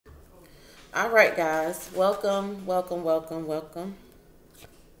All right, guys. Welcome, welcome, welcome, welcome.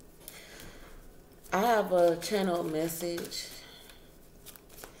 I have a channel message.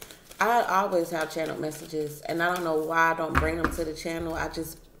 I always have channel messages, and I don't know why I don't bring them to the channel. I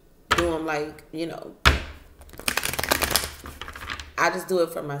just do them like, I just do it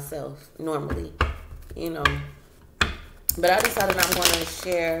for myself normally, you know. But I decided I'm going to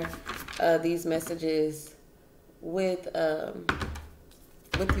share these messages with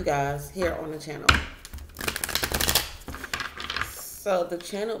you guys here on the channel. So the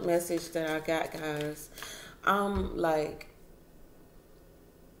channel message that I got, guys, I'm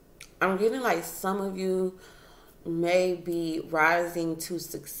getting like some of you may be rising to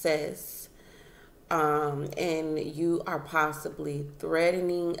success, and you are possibly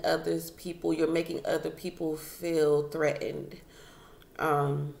threatening others people. You're making other people feel threatened.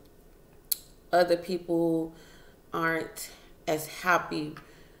 Other people aren't as happy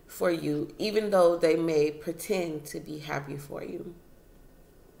for you, even though they may pretend to be happy for you.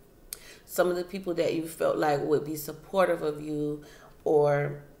 Some of the people that you felt like would be supportive of you,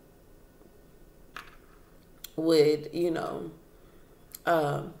 or would,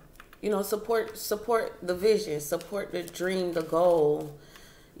 support the vision, support the dream, the goal.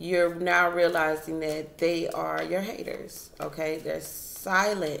 You're now realizing that they are your haters. Okay, they're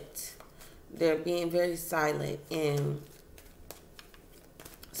silent. They're being very silent, and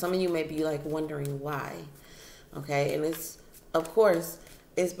some of you may be like wondering why. Okay, and of course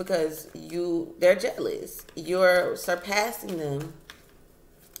it's because they're jealous. You're surpassing them.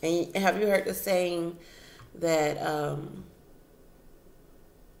 And have you heard the saying that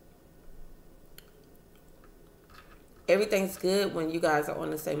everything's good when you guys are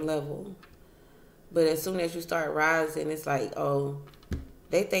on the same level, but as soon as you start rising, it's like, oh,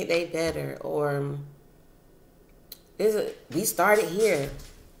 they think they better, or we started here,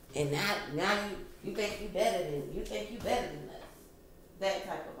 and now you think you better than us. That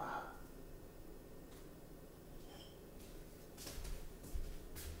type of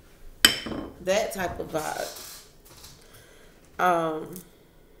vibe. That type of vibe.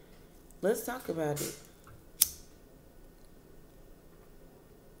 Let's talk about it.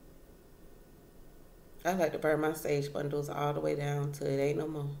 I like to burn my sage bundles all the way down to it ain't no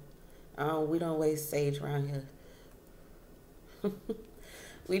more. We don't waste sage around here.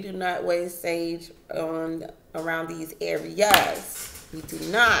 We do not waste sage around these areas. We do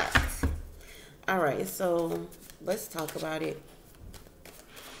not. All right, so let's talk about it.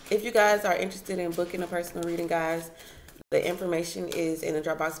 If you guys are interested in booking a personal reading, guys, the information is in the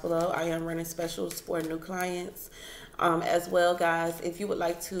drop box below. I am running specials for new clients. As well, guys, if you would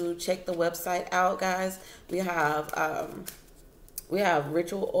like to check the website out, guys, we have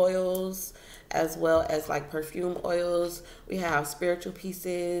ritual oils, as well as like perfume oils. We have spiritual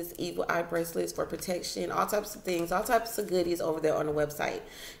pieces, evil eye bracelets for protection, all types of things, all types of goodies over there on the website.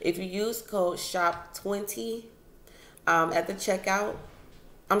 If you use code SHOP20 at the checkout,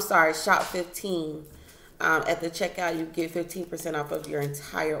 shop 15. At the checkout, you get 15% off of your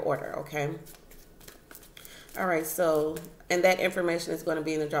entire order, okay? All right, so, and that information is going to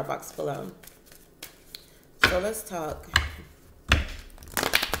be in the drop box below. So let's talk.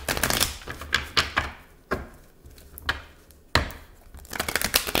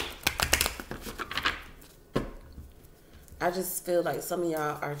 I just feel like some of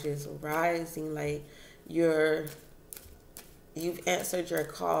y'all are just rising, like you've answered your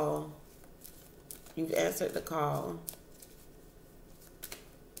call. You've answered the call.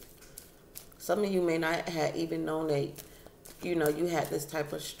 Some of you may not have even known that, you had this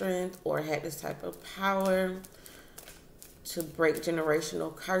type of strength or had this type of power to break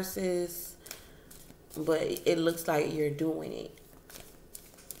generational curses, but it looks like you're doing it.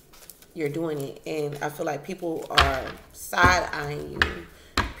 You're doing it, and I feel like people are side-eyeing you.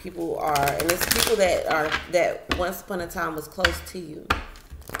 People are, and it's people that once upon a time was close to you.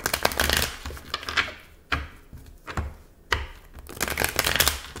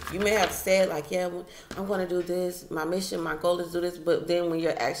 You may have said like, yeah, I'm going to do this. My mission, my goal is to do this. But then when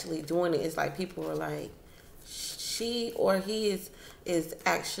you're actually doing it, it's like people are like, she or he is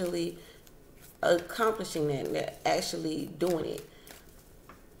actually accomplishing that. They're actually doing it.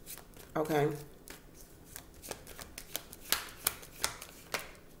 Okay.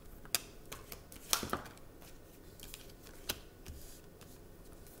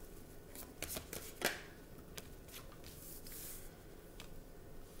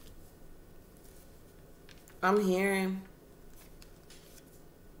 I'm hearing.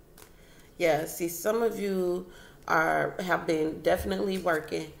 Yeah, see, some of you have been definitely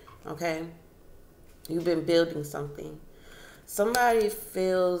working, okay? You've been building something. Somebody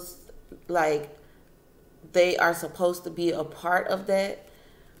feels like they are supposed to be a part of that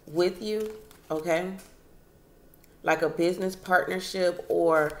with you, okay? Like a business partnership,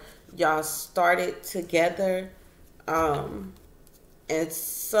 or y'all started together, and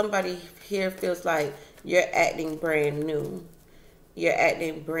somebody here feels like you're acting brand new. You're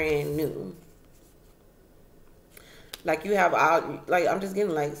acting brand new. Like you have all, like I'm just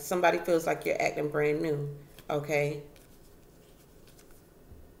getting like somebody feels like you're acting brand new, okay?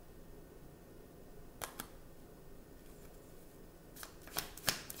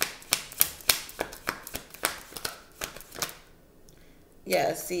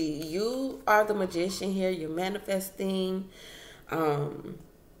 Yeah, see, you are the magician here. You're manifesting. Um,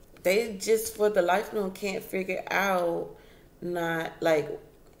 they just for the life of them can't figure out not like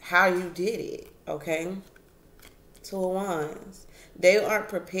how you did it. Okay, Two of Wands. They aren't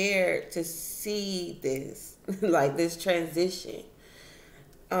prepared to see this like this transition.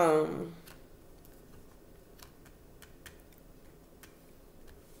 Um,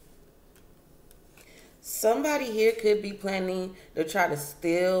 Somebody here could be planning to try to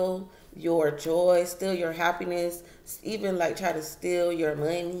steal your joy, steal your happiness, even like try to steal your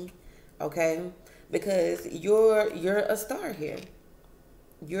money, okay? Because you're a star here.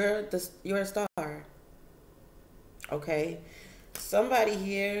 You're a star, okay? Somebody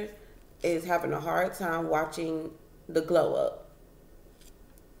here is having a hard time watching the glow up,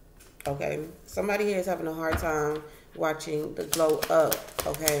 okay? Somebody here is having a hard time watching the glow up,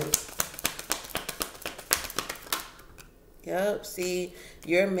 okay? Yep. See,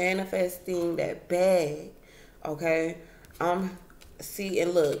 you're manifesting that bag. Okay. See,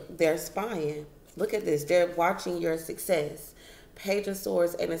 and look, they're spying. Look at this. They're watching your success. Page of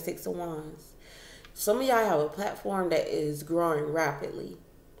Swords and the Six of Wands. Some of y'all have a platform that is growing rapidly.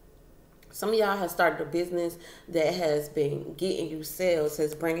 Some of y'all have started a business that has been getting you sales,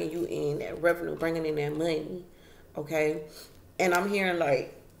 has bringing you in that revenue, bringing in that money. Okay. And I'm hearing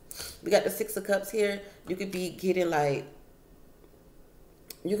like, we got the Six of Cups here. You could be getting like,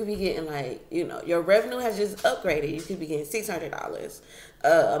 your revenue has just upgraded. You could be getting $600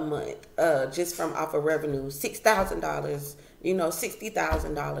 a month, just from off of revenue. $6,000,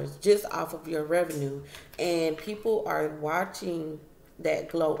 $60,000 just off of your revenue, and people are watching that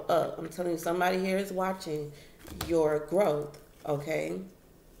glow up. I'm telling you, somebody here is watching your growth. Okay,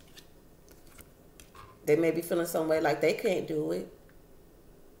 they may be feeling some way like they can't do it.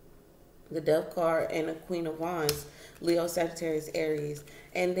 The Death card and the Queen of Wands, Leo, Sagittarius, Aries.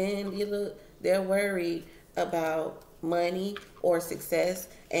 And then you look, they're worried about money or success,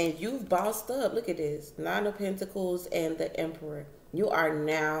 and you've bossed up. Look at this, Nine of Pentacles and the Emperor. You are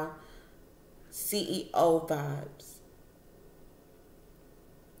now CEO vibes.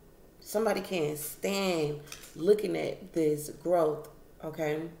 Somebody can't stand looking at this growth,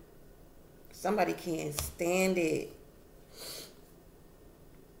 okay? Somebody can't stand it.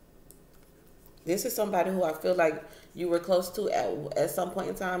 This is somebody who I feel like you were close to at some point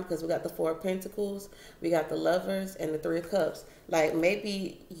in time, because we got the Four of Pentacles, we got the Lovers, and the Three of Cups. Like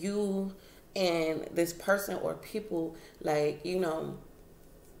maybe you and this person or people, like, y'all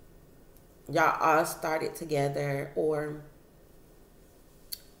all started together, or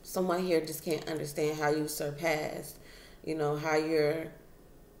someone here just can't understand how you surpassed,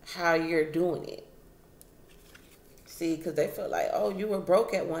 how you're doing it. See, because they feel like, oh, you were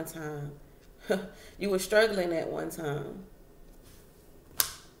broke at one time. You were struggling at one time.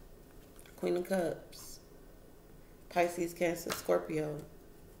 Queen of Cups. Pisces, Cancer, Scorpio.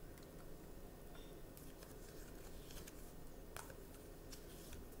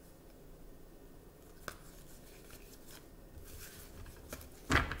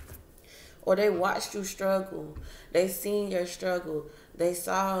 Or they watched you struggle. They seen your struggle. They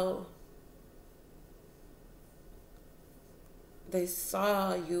saw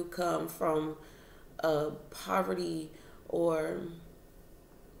you come from poverty, or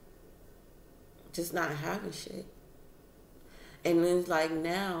just not having shit. And then it's like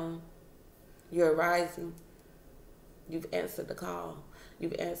now you're rising. You've answered the call.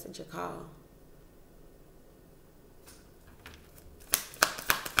 You've answered your call.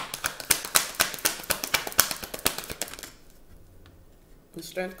 The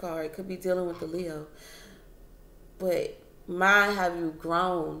Strength card could be dealing with the Leo. But my, have you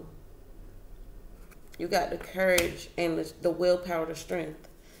grown? You got the courage and the willpower, the strength.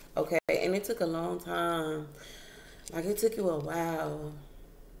 Okay? And it took a long time. Like, it took you a while.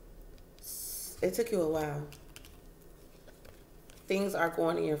 It took you a while. Things are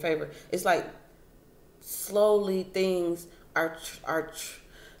going in your favor. It's like slowly things are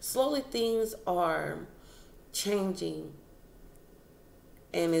changing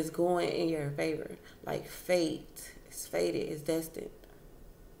and it's going in your favor. Like fate. It's fated. It's destined.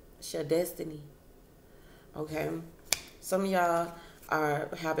 It's your destiny. Okay? Some of y'all are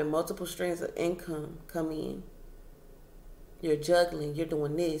having multiple streams of income come in. You're juggling. You're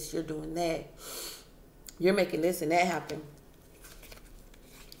doing this. You're doing that. You're making this and that happen.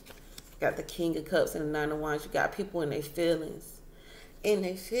 Got the King of Cups and the Nine of Wands. You got people in their feelings. In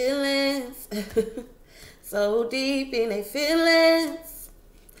their feelings. So deep in their feelings.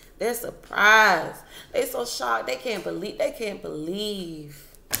 They're surprised. They so shocked. They can't believe. They can't believe.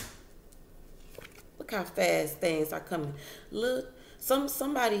 Look how fast things are coming. Look,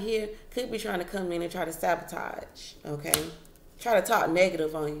 somebody here could be trying to come in and try to sabotage. Okay, try to talk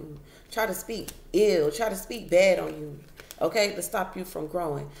negative on you. Try to speak ill. Try to speak bad on you. Okay, to stop you from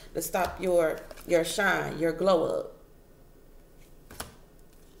growing. To stop your shine, your glow up.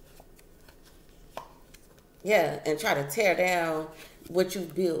 Yeah, and try to tear down what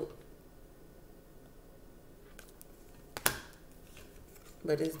you've built.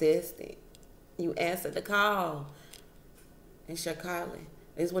 But it's destined. You answered the call. It's your calling.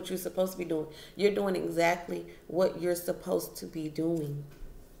 It's what you're supposed to be doing. You're doing exactly what you're supposed to be doing.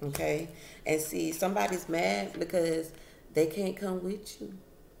 Okay? And see, somebody's mad because they can't come with you.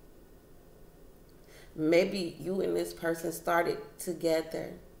 Maybe you and this person started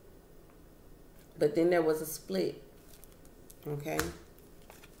together, but then there was a split. Okay?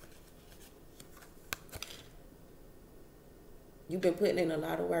 You've been putting in a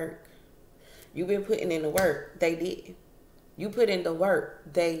lot of work. You've been putting in the work. They did. You put in the work.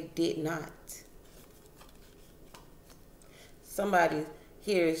 They did not. Somebody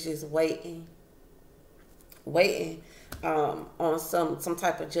here is just waiting. Waiting on some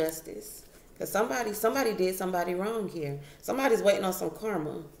type of justice. Because somebody did somebody wrong here. Somebody's waiting on some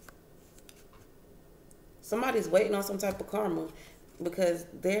karma. Somebody's waiting on some type of karma because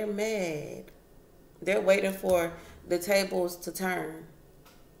they're mad. They're waiting for the tables to turn.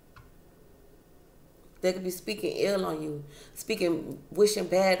 They could be speaking ill on you, wishing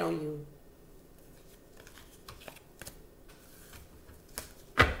bad on you.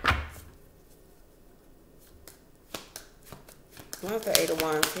 What's the Eight of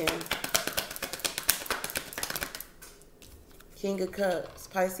Wands here? King of Cups,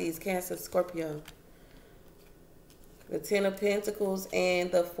 Pisces, Cancer, Scorpio. The Ten of Pentacles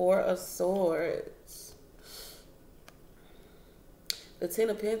and the Four of Swords. The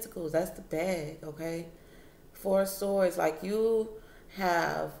Ten of Pentacles, that's the bag, okay? Four of Swords, like you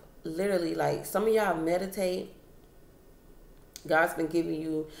have literally, like some of y'all meditate. God's been giving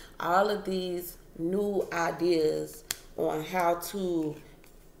you all of these new ideas on how to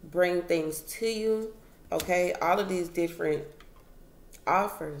bring things to you, okay? All of these different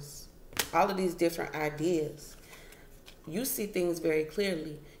offers, all of these different ideas. You see things very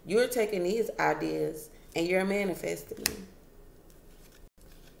clearly. You're taking these ideas and you're manifesting them.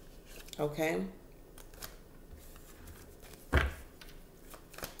 Okay?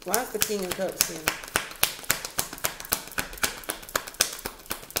 Why is the King of Cups here?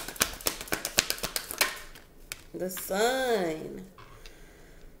 The Sun.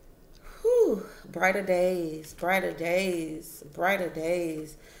 Whew. Brighter days, brighter days, brighter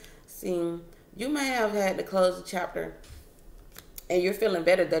days. See, you may have had to close the chapter and you're feeling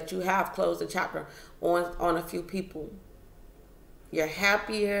better that you have closed the chapter on a few people. You're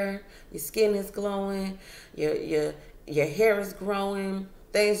happier, your skin is glowing, your hair is growing,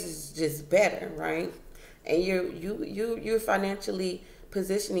 things is just better, right? And you're financially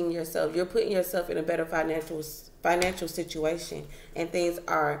positioning yourself. You're putting yourself in a better financial situation, and things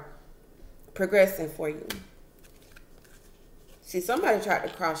are progressing for you. See, somebody tried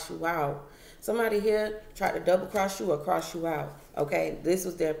to cross you out. Somebody here tried to double cross you or cross you out. Okay, this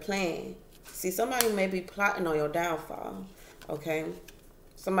was their plan. See, somebody may be plotting on your downfall. Okay,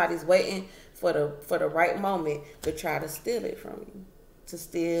 somebody's waiting for the right moment to try to steal it from you, to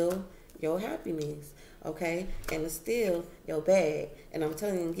steal your happiness. Okay, and to steal your bag. And I'm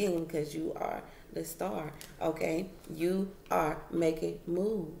telling you again, because you are the star. Okay, you are making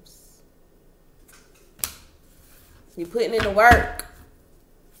moves. You're putting in the work.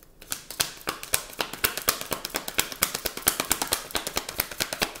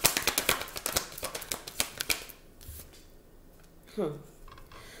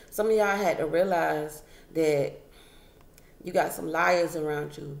 Some of y'all had to realize that you got some liars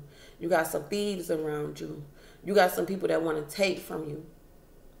around you. You got some thieves around you. You got some people that want to take from you.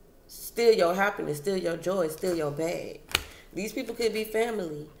 Steal your happiness, steal your joy, steal your bag. These people could be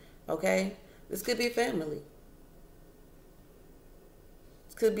family, okay? This could be family.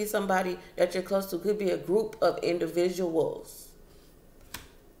 This could be somebody that you're close to. Could be a group of individuals.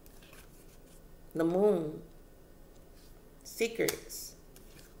 The moon. Secrets.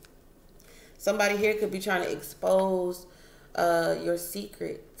 Somebody here could be trying to expose your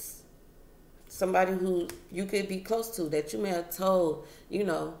secrets. Somebody who you could be close to that you may have told, you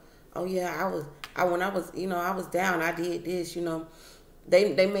know, oh yeah, when I was, you know, I was down, I did this, you know.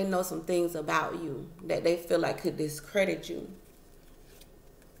 They may know some things about you that they feel like could discredit you.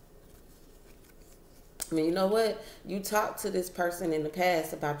 I mean, you know what? You talked to this person in the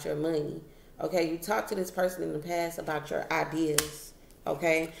past about your money. Okay, you talked to this person in the past about your ideas.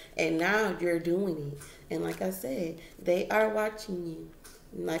 Okay, and now you're doing it. And like I said, they are watching you.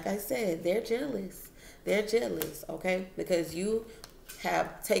 And like I said, they're jealous. They're jealous, okay? Because you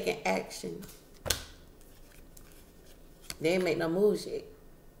have taken action. They ain't make no moves yet.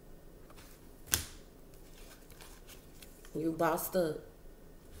 You bossed up.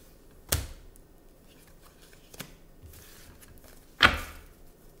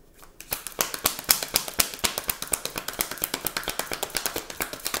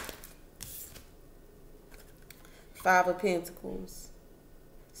 Five of Pentacles.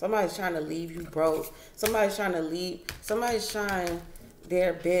 Somebody's trying to leave you broke. Somebody's trying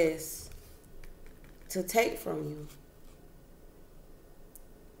their best to take from you.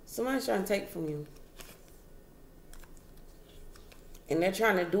 Somebody's trying to take from you. And they're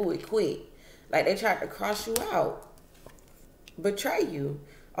trying to do it quick. Like they tried to cross you out. Betray you.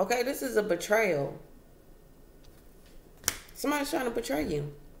 Okay, this is a betrayal. Somebody's trying to betray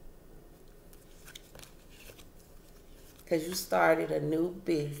you. Because you started a new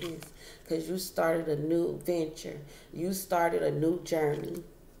business. Because you started a new venture. You started a new journey.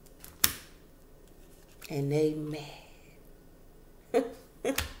 And they mad.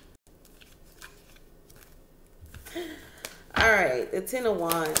 Alright, the Ten of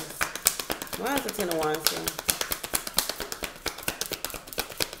Wands. Why is the Ten of Wands here?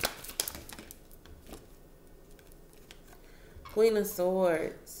 Queen of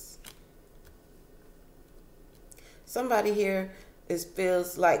Swords. Somebody here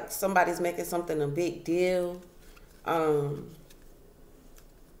feels like somebody's making something a big deal.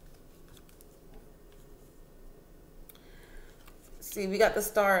 See, we got the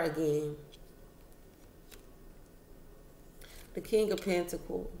Star again. The King of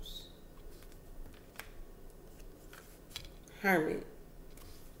Pentacles. Hermit.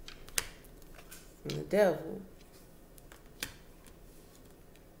 And the Devil.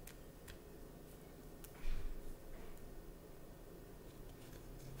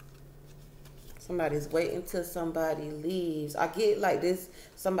 Somebody's waiting till somebody leaves. I get like this,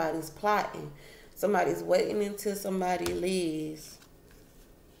 somebody's plotting. Somebody's waiting until somebody leaves.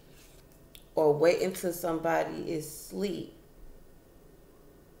 Or wait until somebody is asleep.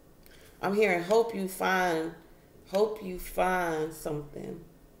 I'm hearing hope you find something.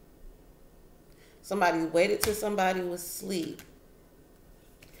 Somebody waited till somebody was asleep.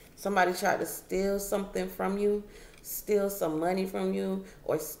 Somebody tried to steal something from you, steal some money from you,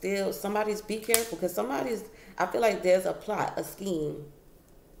 or steal be careful because I feel like there's a plot, a scheme.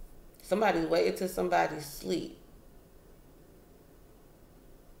 Somebody waited till somebody's asleep.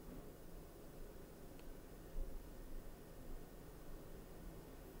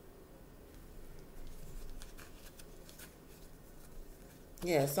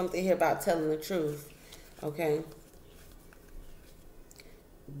 Yeah, something here about telling the truth. Okay.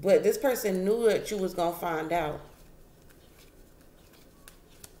 But this person knew that you was going to find out.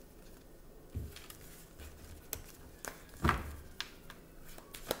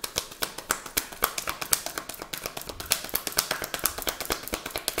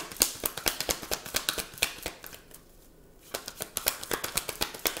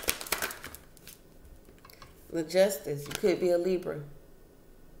 The Justice. You could be a Libra.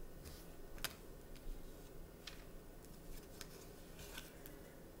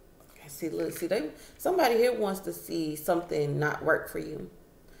 See, look, somebody here wants to see something not work for you.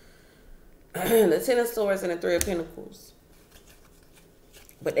 The Ten of Swords and the Three of Pentacles.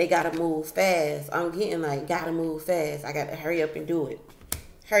 But they got to move fast. I'm getting like, got to move fast. I got to hurry up and do it.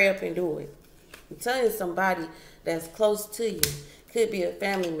 Hurry up and do it. I'm telling you, somebody that's close to you. Could be a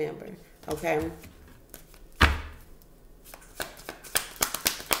family member. Okay?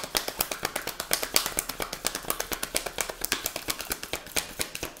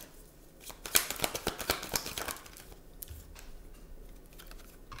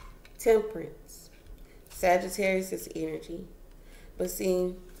 Temperance. Sagittarius is energy. But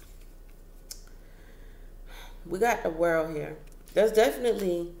see, we got the World here. There's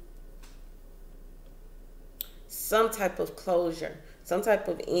definitely some type of closure, some type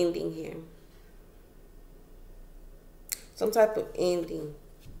of ending here. Some type of ending.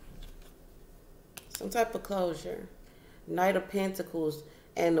 some type of closure. Knight of Pentacles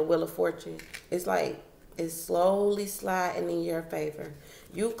and the Wheel of Fortune. It's like it's slowly sliding in your favor.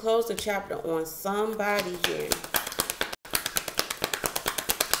 You closed the chapter on somebody here.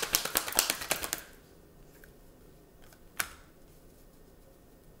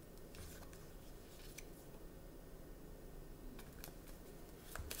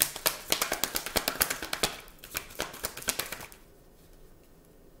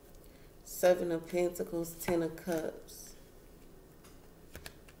 Seven of Pentacles, Ten of Cups.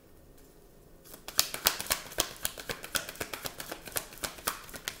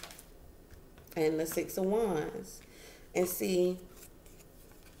 And the Six of Wands. And see,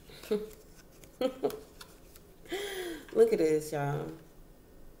 look at this, y'all.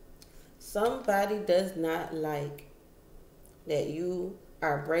 Somebody does not like that you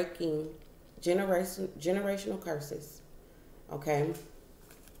are breaking generational curses. Okay?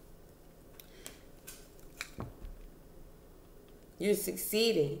 You're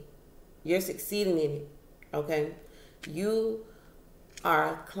succeeding. You're succeeding in it. Okay? You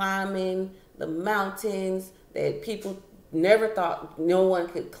are climbing the mountains that people never thought no one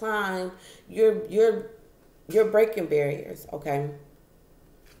could climb. You're breaking barriers, okay?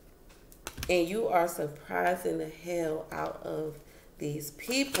 And you are surprising the hell out of these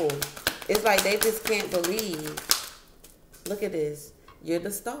people. It's like they just can't believe. Look at this. You're the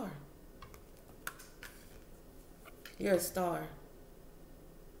star. You're a star.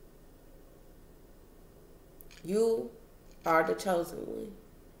 You are the chosen one.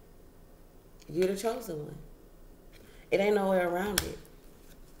 You're the chosen one. It ain't nowhere around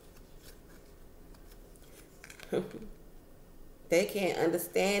it. They can't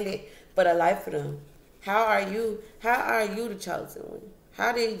understand it for the life of them. How are you the chosen one?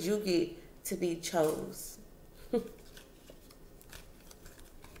 How did you get to be chose?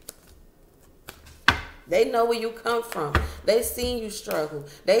 They know where you come from. They seen you struggle.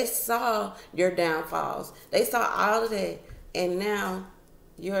 They saw your downfalls. They saw all of that. And now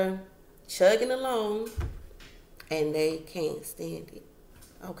you're chugging along and they can't stand it.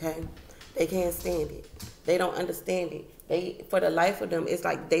 Okay? They can't stand it. They don't understand it. For the life of them, it's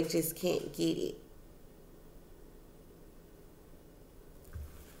like they just can't get it.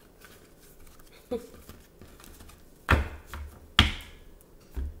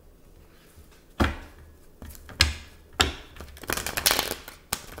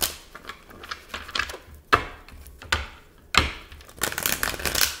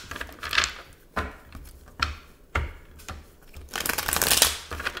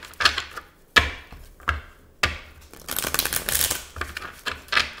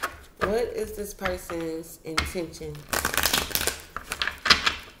 What is this person's intention?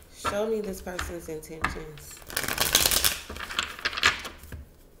 Show me this person's intentions.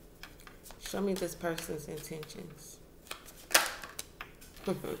 Show me this person's intentions.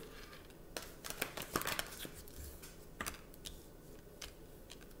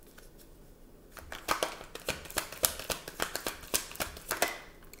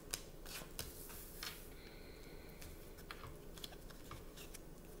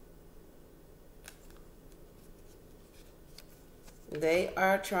 They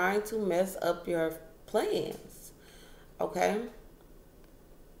are trying to mess up your plans, okay?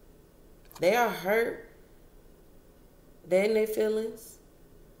 They are hurt. They're in their feelings,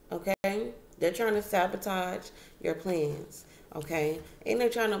 okay? They're trying to sabotage your plans, okay? And they're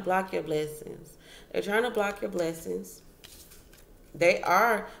trying to block your blessings. They're trying to block your blessings. They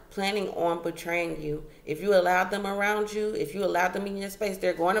are planning on betraying you. If you allow them around you, if you allow them in your space,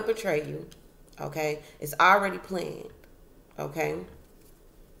 they're going to betray you, okay? It's already planned. Okay.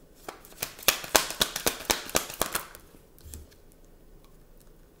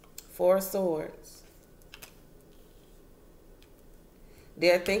 Four of Swords.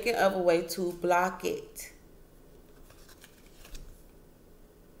 They're thinking of a way to block it.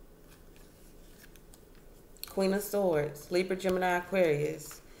 Queen of Swords. Libra, Gemini,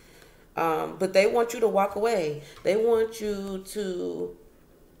 Aquarius. But they want you to walk away. They want you to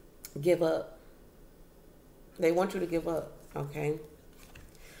give up. They want you to give up. Okay.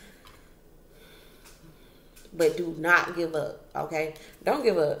 But do not give up. Okay. Don't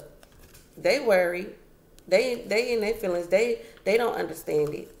give up. They worry. They in their feelings. They don't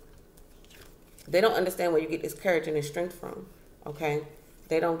understand it. They don't understand where you get this courage and this strength from. Okay.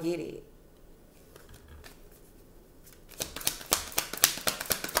 They don't get it.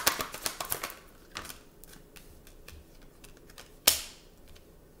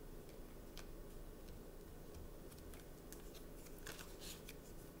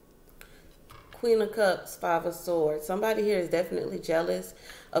 Queen of Cups, Five of Swords. Somebody here is definitely jealous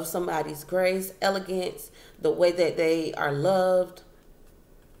of somebody's grace, elegance, the way that they are loved,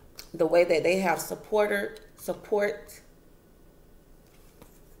 the way that they have support.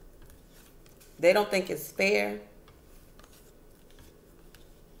 They don't think it's fair.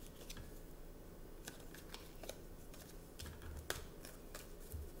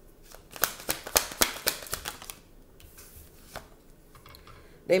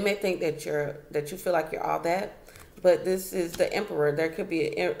 They may think that you feel like you're all that, but this is the Emperor. There could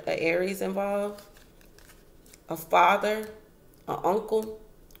be an Aries involved, a father, an uncle,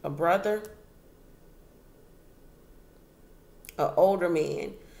 a brother, an older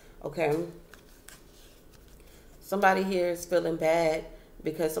man. Okay. Somebody here is feeling bad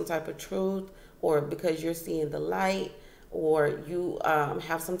because some type of truth, or because you're seeing the light, or you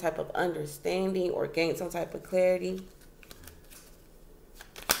have some type of understanding or gain some type of clarity.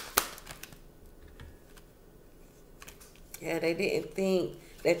 Yeah, they didn't think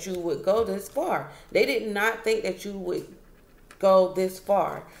that you would go this far. They did not think that you would go this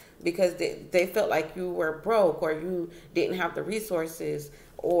far because they felt like you were broke, or you didn't have the resources,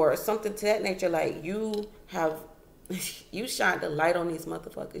 or something to that nature. Like, you shined the light on these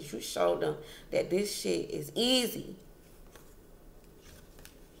motherfuckers. You showed them that this shit is easy.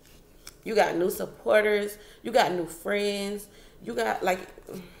 You got new supporters. You got new friends. You got, like,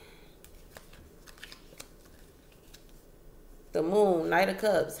 the Moon, Knight of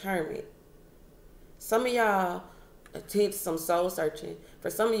Cups, Hermit. Some of y'all did some soul searching. For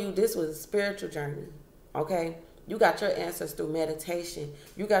some of you, this was a spiritual journey, okay? You got your answers through meditation.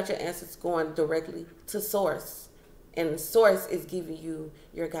 You got your answers going directly to Source. And the Source is giving you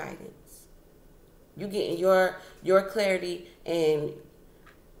your guidance. You getting your clarity and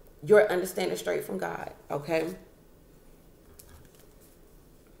your understanding straight from God, okay?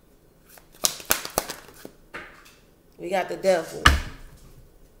 We got the Devil,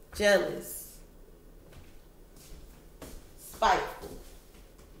 jealous, spiteful.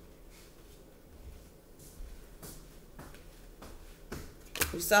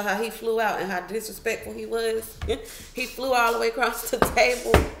 You saw how he flew out and how disrespectful he was? He flew all the way across the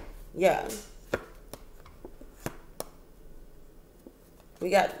table. Yeah. We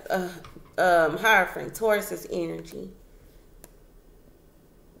got Hierophant, Taurus's energy.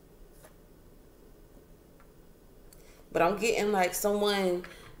 But I'm getting like someone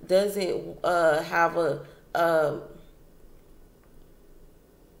doesn't have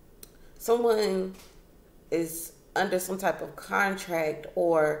someone is under some type of contract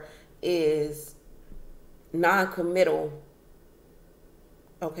or is non-committal.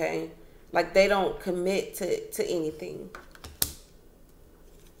 Okay? Like, they don't commit to anything.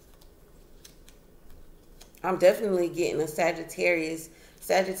 I'm definitely getting a Sagittarius's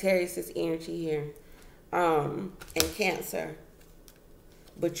energy here. And Cancer.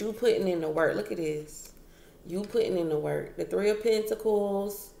 But you putting in the work. Look at this. You putting in the work. The Three of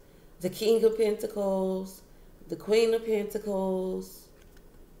Pentacles, the King of Pentacles, the Queen of Pentacles.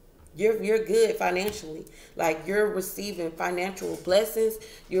 You're good financially. Like, you're receiving financial blessings.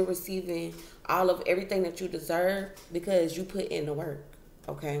 You're receiving all of everything that you deserve because you put in the work.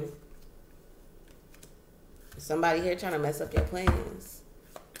 Okay? Somebody here trying to mess up your plans.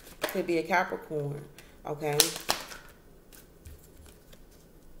 Could be a Capricorn. Okay.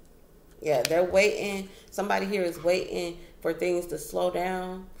 Yeah, they're waiting. Somebody here is waiting for things to slow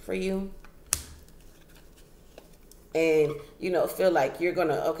down for you. And, you know, feel like you're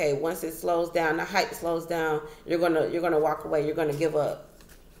gonna, okay, once it slows down, the hype slows down, you're gonna walk away, you're gonna give up.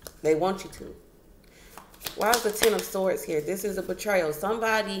 They want you to. Why is the Ten of Swords here? This is a betrayal.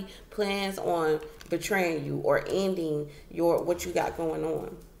 Somebody plans on betraying you or ending what you got going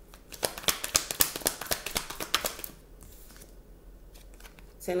on.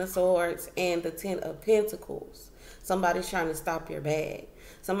 Ten of Swords and the Ten of Pentacles. Somebody's trying to stop your bag.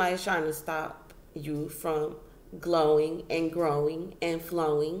 Somebody's trying to stop you from glowing and growing and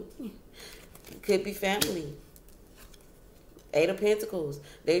flowing. Could be family. Eight of Pentacles.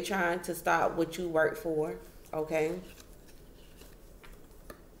 They're trying to stop what you work for. Okay.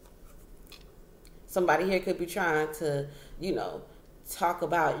 Somebody here could be trying to, you know, talk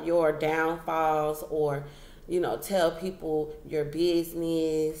about your downfalls or, you know, tell people your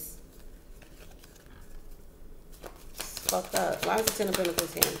business. It's fucked up. Why is the Ten of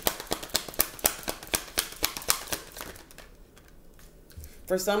Pentacles here?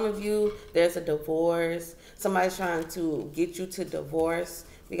 For some of you, there's a divorce. Somebody's trying to get you to divorce.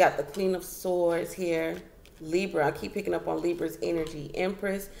 We got the Queen of Swords here. Libra. I keep picking up on Libra's energy.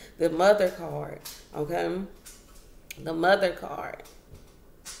 Empress. The Mother card. Okay? The Mother card.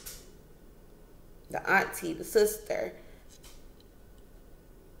 the auntie, the sister.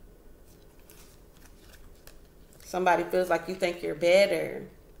 Somebody feels like you think you're better.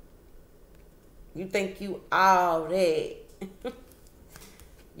 You think you all that.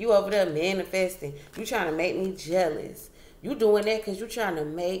 You over there manifesting. You trying to make me jealous. You doing that because you trying to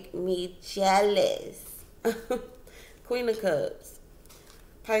make me jealous. Queen of Cups.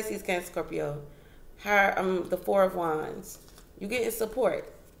 Pisces, Cancer, Scorpio. The Four of Wands. You getting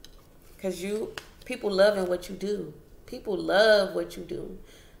support. Because people loving what you do. People love what you do.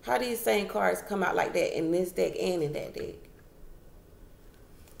 How these same cards come out like that in this deck and in that deck?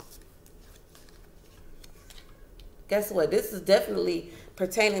 Guess what? This is definitely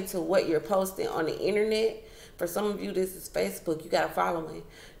pertaining to what you're posting on the internet. For some of you, this is Facebook. You got to follow him.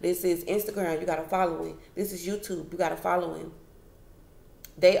 This is Instagram. You got to follow him. This is YouTube. You got to follow him.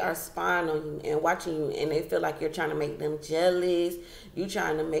 They are spying on you and watching you, and they feel like you're trying to make them jealous. You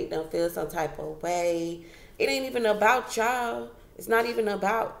trying to make them feel some type of way. It ain't even about y'all. It's not even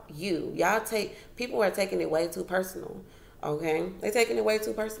about you. People are taking it way too personal. Okay? They're taking it way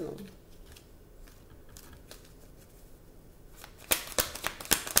too personal.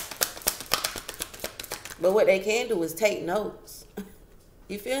 But what they can do is take notes.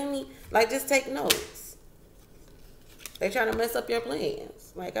 You feel me? Like, just take notes. They trying to mess up your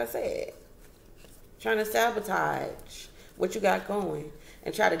plans. Like I said. Trying to sabotage what you got going.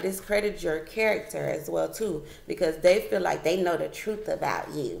 And try to discredit your character as well, too. Because they feel like they know the truth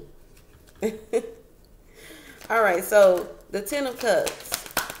about you. Alright, so the Ten of Cups.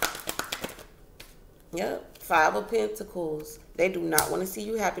 Yep. Five of Pentacles. They do not want to see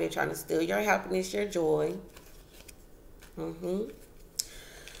you happy. They're trying to steal your happiness, your joy.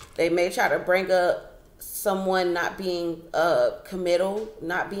 They may try to bring up someone not being committal,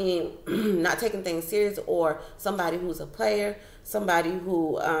 not taking things serious, or somebody who's a player, somebody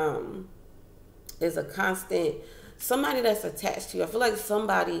who is a constant, somebody that's attached to you. I feel like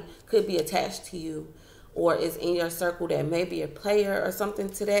somebody could be attached to you or is in your circle that may be a player or something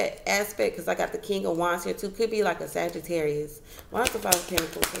to that aspect, because I got the King of Wands here too. Could be like a Sagittarius. Why is the Five of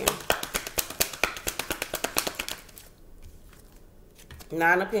Pentacles here?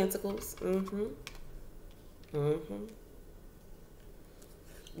 Nine of Pentacles.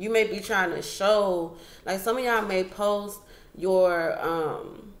 You may be trying to show, like some of y'all may post your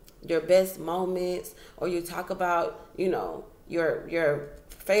best moments, or you talk about, you know, your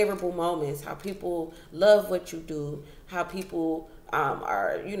favorable moments, how people love what you do, how people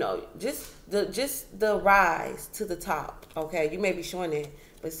are, you know, just the rise to the top. Okay, you may be showing it,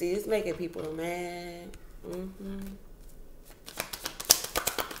 but see, it's making people mad.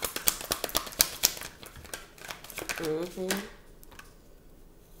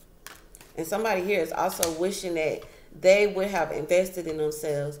 And somebody here is also wishing that they would have invested in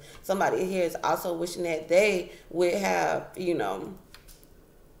themselves. Somebody here is also wishing that they would have, you know,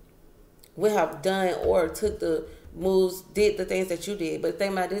 would have done or took the moves, did the things that you did. But the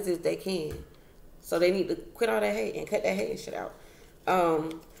thing about this is they can. So they need to quit all that hate and cut that hate and shit out.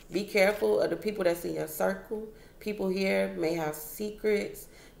 Be careful of the people that's in your circle. People here may have secrets.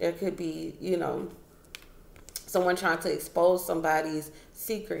 There could be, you know, someone trying to expose somebody's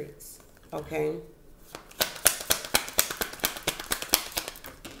secrets. Okay.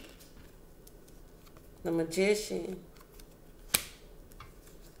 The Magician.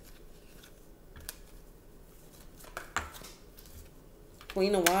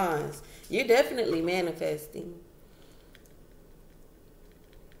 Queen of Wands. You're definitely manifesting.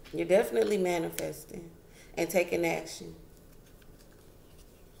 You're definitely manifesting and taking action.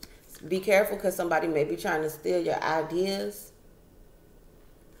 Be careful, because somebody may be trying to steal your ideas.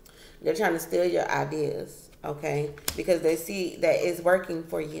 They're trying to steal your ideas, okay? Because they see that it's working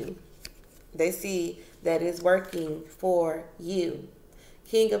for you. They see that it's working for you.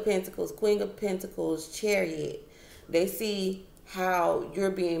 King of Pentacles, Queen of Pentacles, Chariot. They see how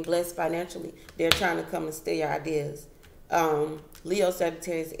you're being blessed financially. They're trying to come and steal your ideas. Leo,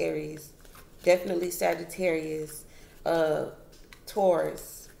 Sagittarius, Aries. Definitely Sagittarius,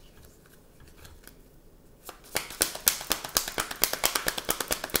 Taurus.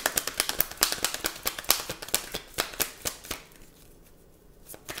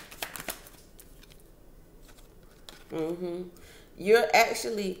 You're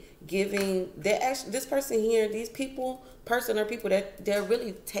actually giving, this person here, these people, or people that they're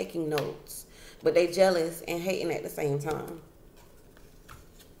really taking notes, but they jealous and hating at the same time.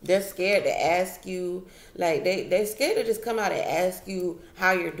 They're scared to ask you, like they're scared to just come out and ask you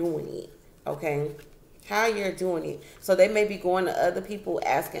how you're doing it, okay? How you're doing it. So they may be going to other people,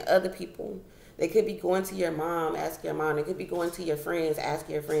 asking other people. They could be going to your mom, asking your mom. They could be going to your friends,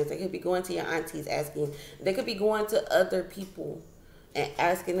 asking your friends. They could be going to your aunties, asking. They could be going to other people and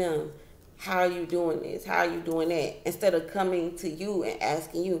asking them, how are you doing this? How are you doing that? Instead of coming to you and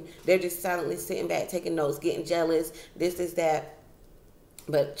asking you, they're just silently sitting back, taking notes, getting jealous, this is that,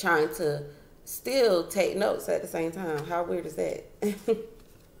 but trying to still take notes at the same time. How weird is that?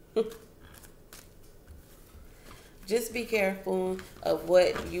 Just be careful of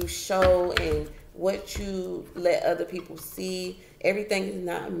what you show and what you let other people see. Everything is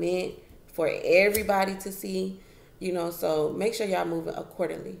not meant for everybody to see, you know, so make sure y'all moving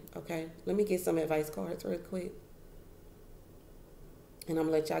accordingly, okay? Let me get some advice cards real quick. And I'm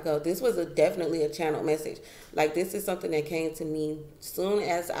gonna let y'all go. This was definitely a channel message. Like, this is something that came to me soon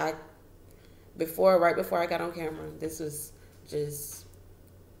as right before I got on camera. This was just,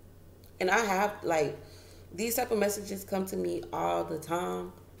 and I have, like, these type of messages come to me all the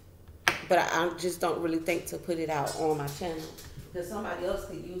time, but I just don't really think to put it out on my channel because somebody else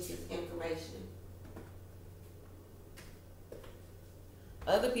could use this information.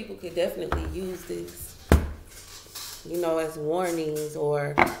 Other people could definitely use this, you know, as warnings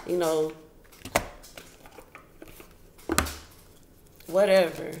or, you know,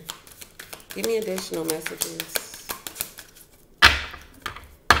 whatever. Give me additional messages.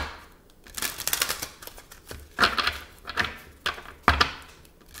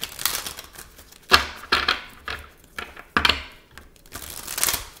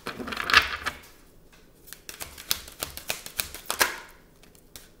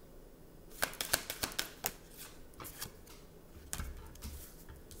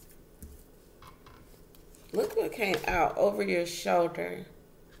 Look what came out over your shoulder.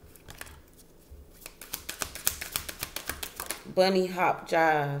 Bunny hop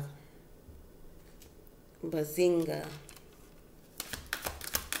jive. Bazinga.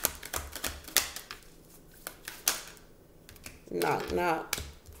 Knock knock.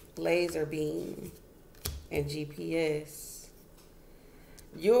 Laser beam. And GPS.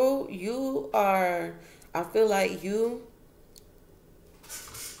 You are, I feel like you're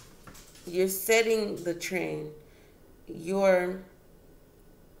setting the trend. You're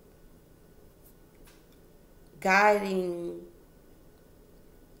guiding.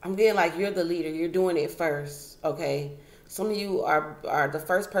 I'm getting like you're the leader. You're doing it first, okay? Some of you are the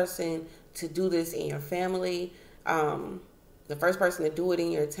first person to do this in your family, the first person to do it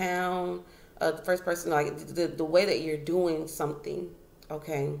in your town, the first person, like the way that you're doing something,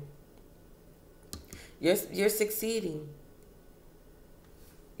 okay? You're succeeding.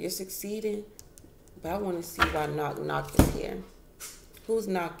 You're succeeding, but I want to see why knock is here. Who's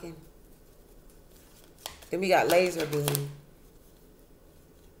knocking? Then we got laser beam.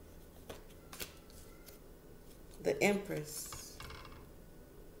 The Empress.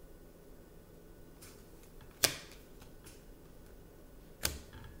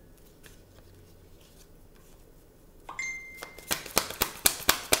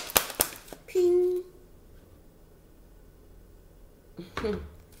 Ping.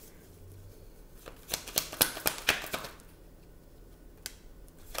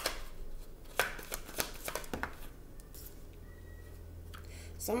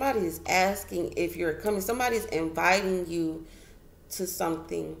 Somebody's asking if you're coming. Somebody's inviting you to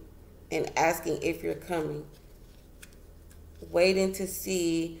something and asking if you're coming. Waiting to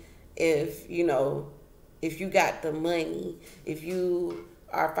see if, you know, if you got the money, if you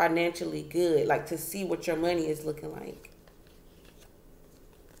are financially good, like to see what your money is looking like.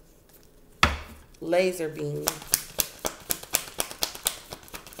 Laser beam.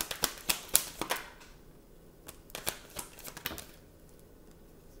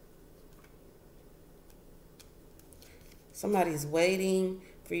 Somebody's waiting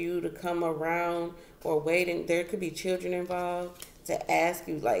for you to come around or waiting. There could be children involved to ask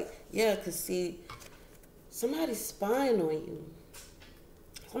you, like, yeah, because see, somebody's spying on you.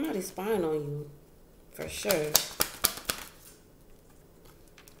 Somebody's spying on you for sure.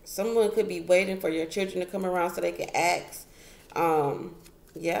 Someone could be waiting for your children to come around so they can ask.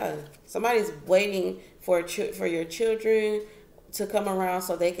 Yeah, somebody's waiting for your children to come around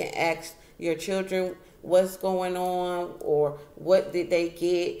so they can ask your children what's going on or what did they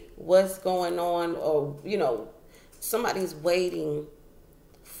get, what's going on, or, you know, somebody's waiting.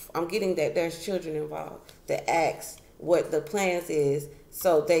 I'm getting that there's children involved to ask what the plans is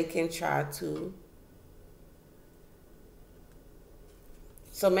so they can try to.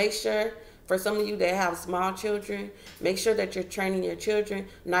 So make sure, for some of you that have small children, make sure that you're training your children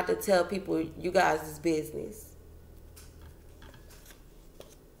not to tell people you guys' business.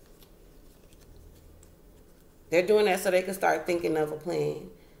 They're doing that so they can start thinking of a plan,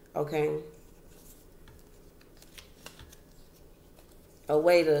 okay? a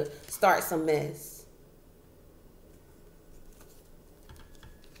way to start some mess.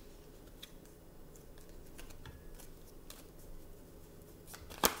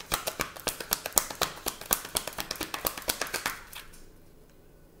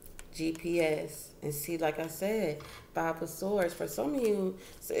 GPS. And see, like I said, Five of Swords. For some of you,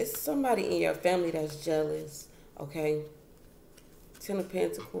 it's somebody in your family that's jealous, okay? Ten of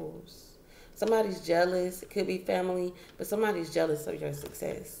Pentacles. Somebody's jealous. It could be family, but somebody's jealous of your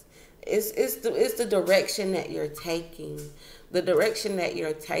success. It's the direction that you're taking. The direction that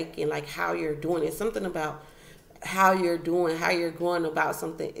you're taking, like how you're doing it. Something about how you're doing, how you're going about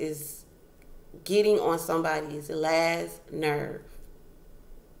something is getting on somebody's last nerve.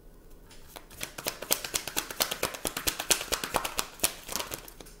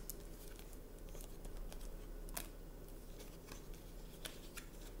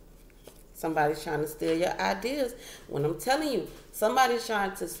 Somebody's trying to steal your ideas. When I'm telling you, somebody's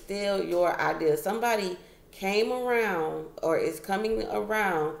trying to steal your ideas. Somebody came around or is coming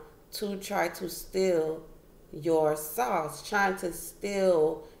around to try to steal your sauce, trying to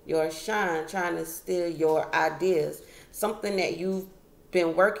steal your shine, trying to steal your ideas. Something that you've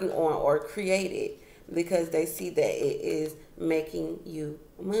been working on or created because they see that it is making you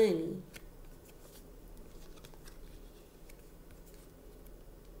money.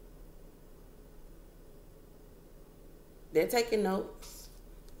 They're taking notes.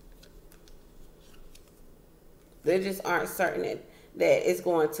 They just aren't certain that it's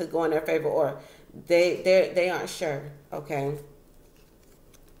going to go in their favor, or they aren't sure, okay?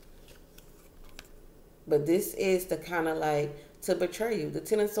 But this is the kind of like to betray you. The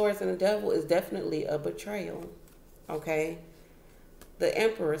Ten of Swords and the Devil is definitely a betrayal, okay? The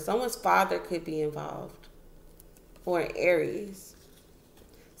Emperor, someone's father could be involved, or an Aries.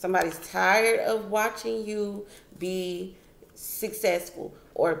 Somebody's tired of watching you be successful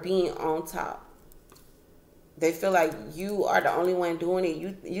or being on top. They feel like you are the only one doing it.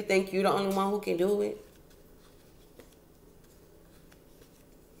 You think you're the only one who can do it.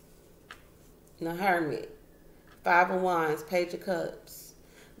 The Hermit, Five of Wands, Page of Cups.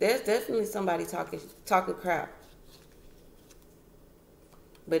 There's definitely somebody talking crap,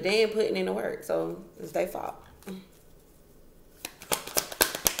 but they ain't putting in the work, so it's their fault.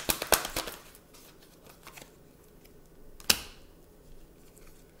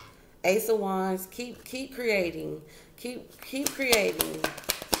 Ace of Wands, keep creating. Keep creating.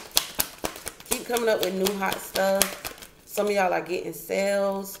 Keep coming up with new hot stuff. Some of y'all are getting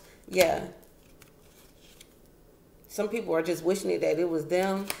sales. Yeah. Some people are just wishing it that it was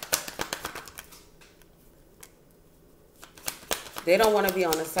them. They don't want to be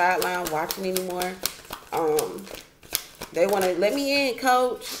on the sideline watching anymore. They want to let me in,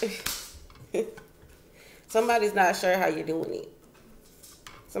 coach. Somebody's not sure how you're doing it.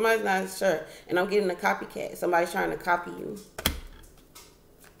 Somebody's not sure. And I'm getting a copycat. Somebody's trying to copy you.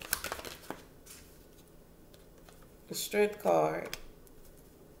 The Strength card.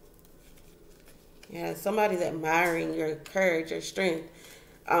 Yeah, somebody's admiring your courage, your strength.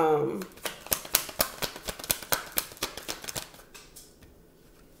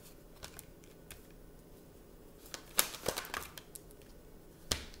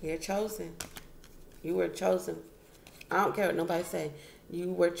 You're chosen. You were chosen. I don't care what nobody say.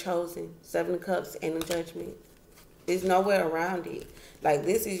 You were chosen. Seven of Cups and the Judgment. There's nowhere around it. Like,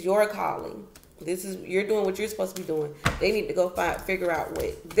 this is your calling. You're doing what you're supposed to be doing. They need to go figure out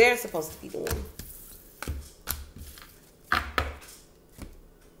what they're supposed to be doing.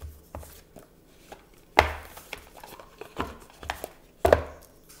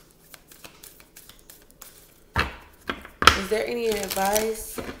 Is there any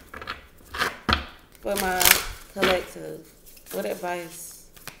advice for my collective? What advice?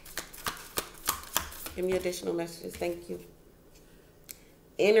 Give me additional messages. Thank you.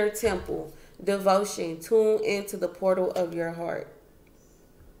 Inner temple. Devotion. Tune into the portal of your heart.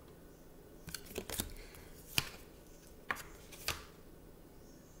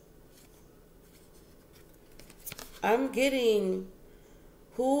 I'm getting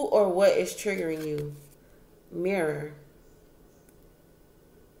who or what is triggering you. Mirror.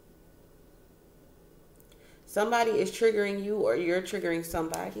 Somebody is triggering you or you're triggering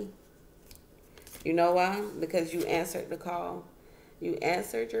somebody. You know why? Because you answered the call. You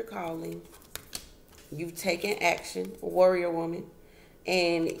answered your calling. You've taken action, warrior woman.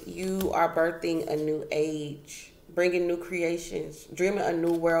 And you are birthing a new age. Bringing new creations. Dreaming a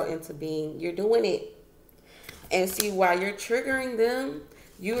new world into being. You're doing it. And see, while you're triggering them,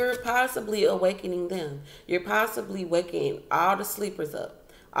 you're possibly awakening them. You're possibly waking all the sleepers up.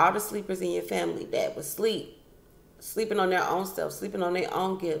 All the sleepers in your family that was asleep. sleeping on their own self, sleeping on their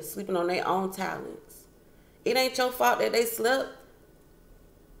own gifts, sleeping on their own talents. It ain't your fault that they slept.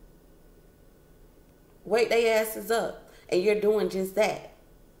 Wake their asses up. And you're doing just that.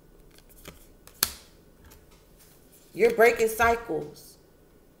 You're breaking cycles.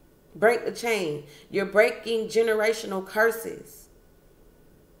 Break the chain. You're breaking generational curses.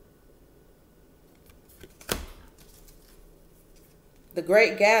 The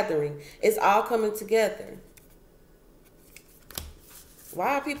great gathering is all coming together.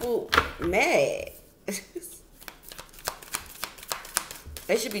 Why are people mad?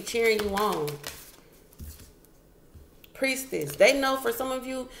 They should be cheering you on. Priestess. They know for some of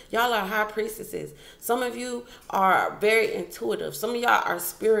you, y'all are high priestesses. Some of you are very intuitive. Some of y'all are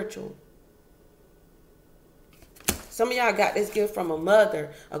spiritual. Some of y'all got this gift from a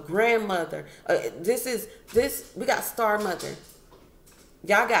mother, a grandmother. We got star mother.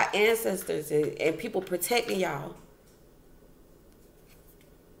 Y'all got ancestors and people protecting y'all.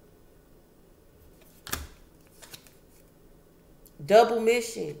 Double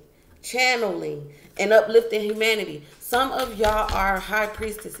mission, channeling, and uplifting humanity. Some of y'all are high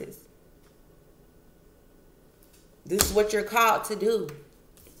priestesses. This is what you're called to do.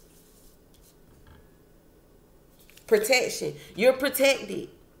 Protection. You're protected.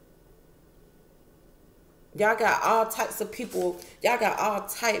 Y'all got all types of people. Y'all got all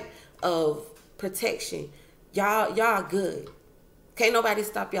type of protection. Y'all good. Can't nobody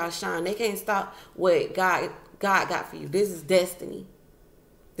stop y'all shine. They can't stop what God got for you. This is destiny.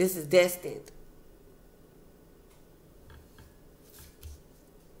 This is destined.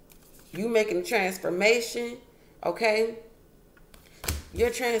 You making a transformation, okay? You're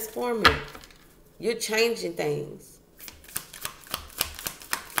transforming. You're changing things.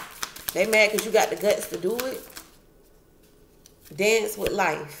 They mad because you got the guts to do it. Dance with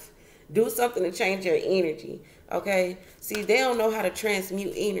life. Do something to change your energy, okay? See, they don't know how to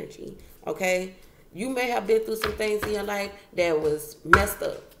transmute energy, okay? You may have been through some things in your life that was messed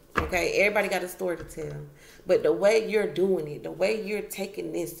up, okay? Everybody got a story to tell. But the way you're doing it, the way you're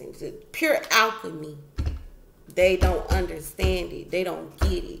taking this into pure alchemy, they don't understand it. They don't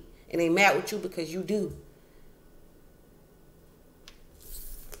get it. And they mad with you because you do.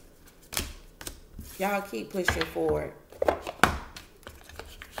 Y'all keep pushing forward.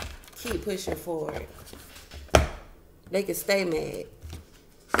 Keep pushing forward. They can stay mad.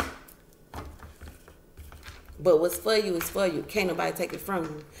 But what's for you is for you. Can't nobody take it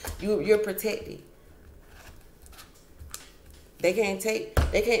from you. You're protected. They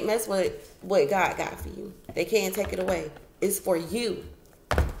can't mess with what God got for you. They can't take it away. It's for you.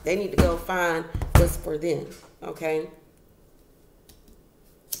 They need to go find what's for them. Okay?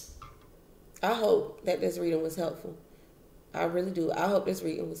 I hope that this reading was helpful. I really do. I hope this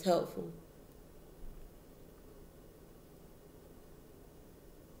reading was helpful.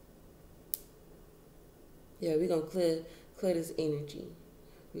 Yeah, we're going to clear this energy.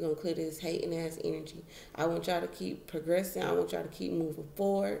 We're going to clear this hating ass energy. I want y'all to keep progressing. I want y'all to keep moving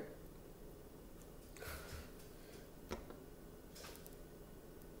forward.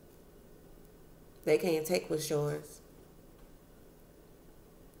 They can't take what's yours.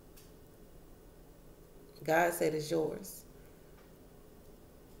 God said it's yours.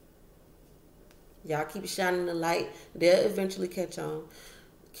 Y'all keep shining the light. They'll eventually catch on.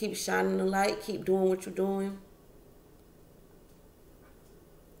 Keep shining the light. Keep doing what you're doing.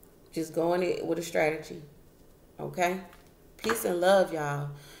 Just going it with a strategy. Okay? Peace and love, y'all.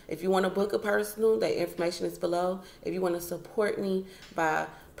 If you want to book a personal, that information is below. If you want to support me by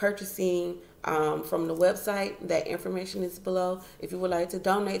purchasing from the website, that information is below. If you would like to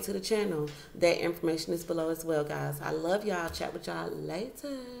donate to the channel, that information is below as well, guys. I love y'all. Chat with y'all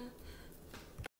later.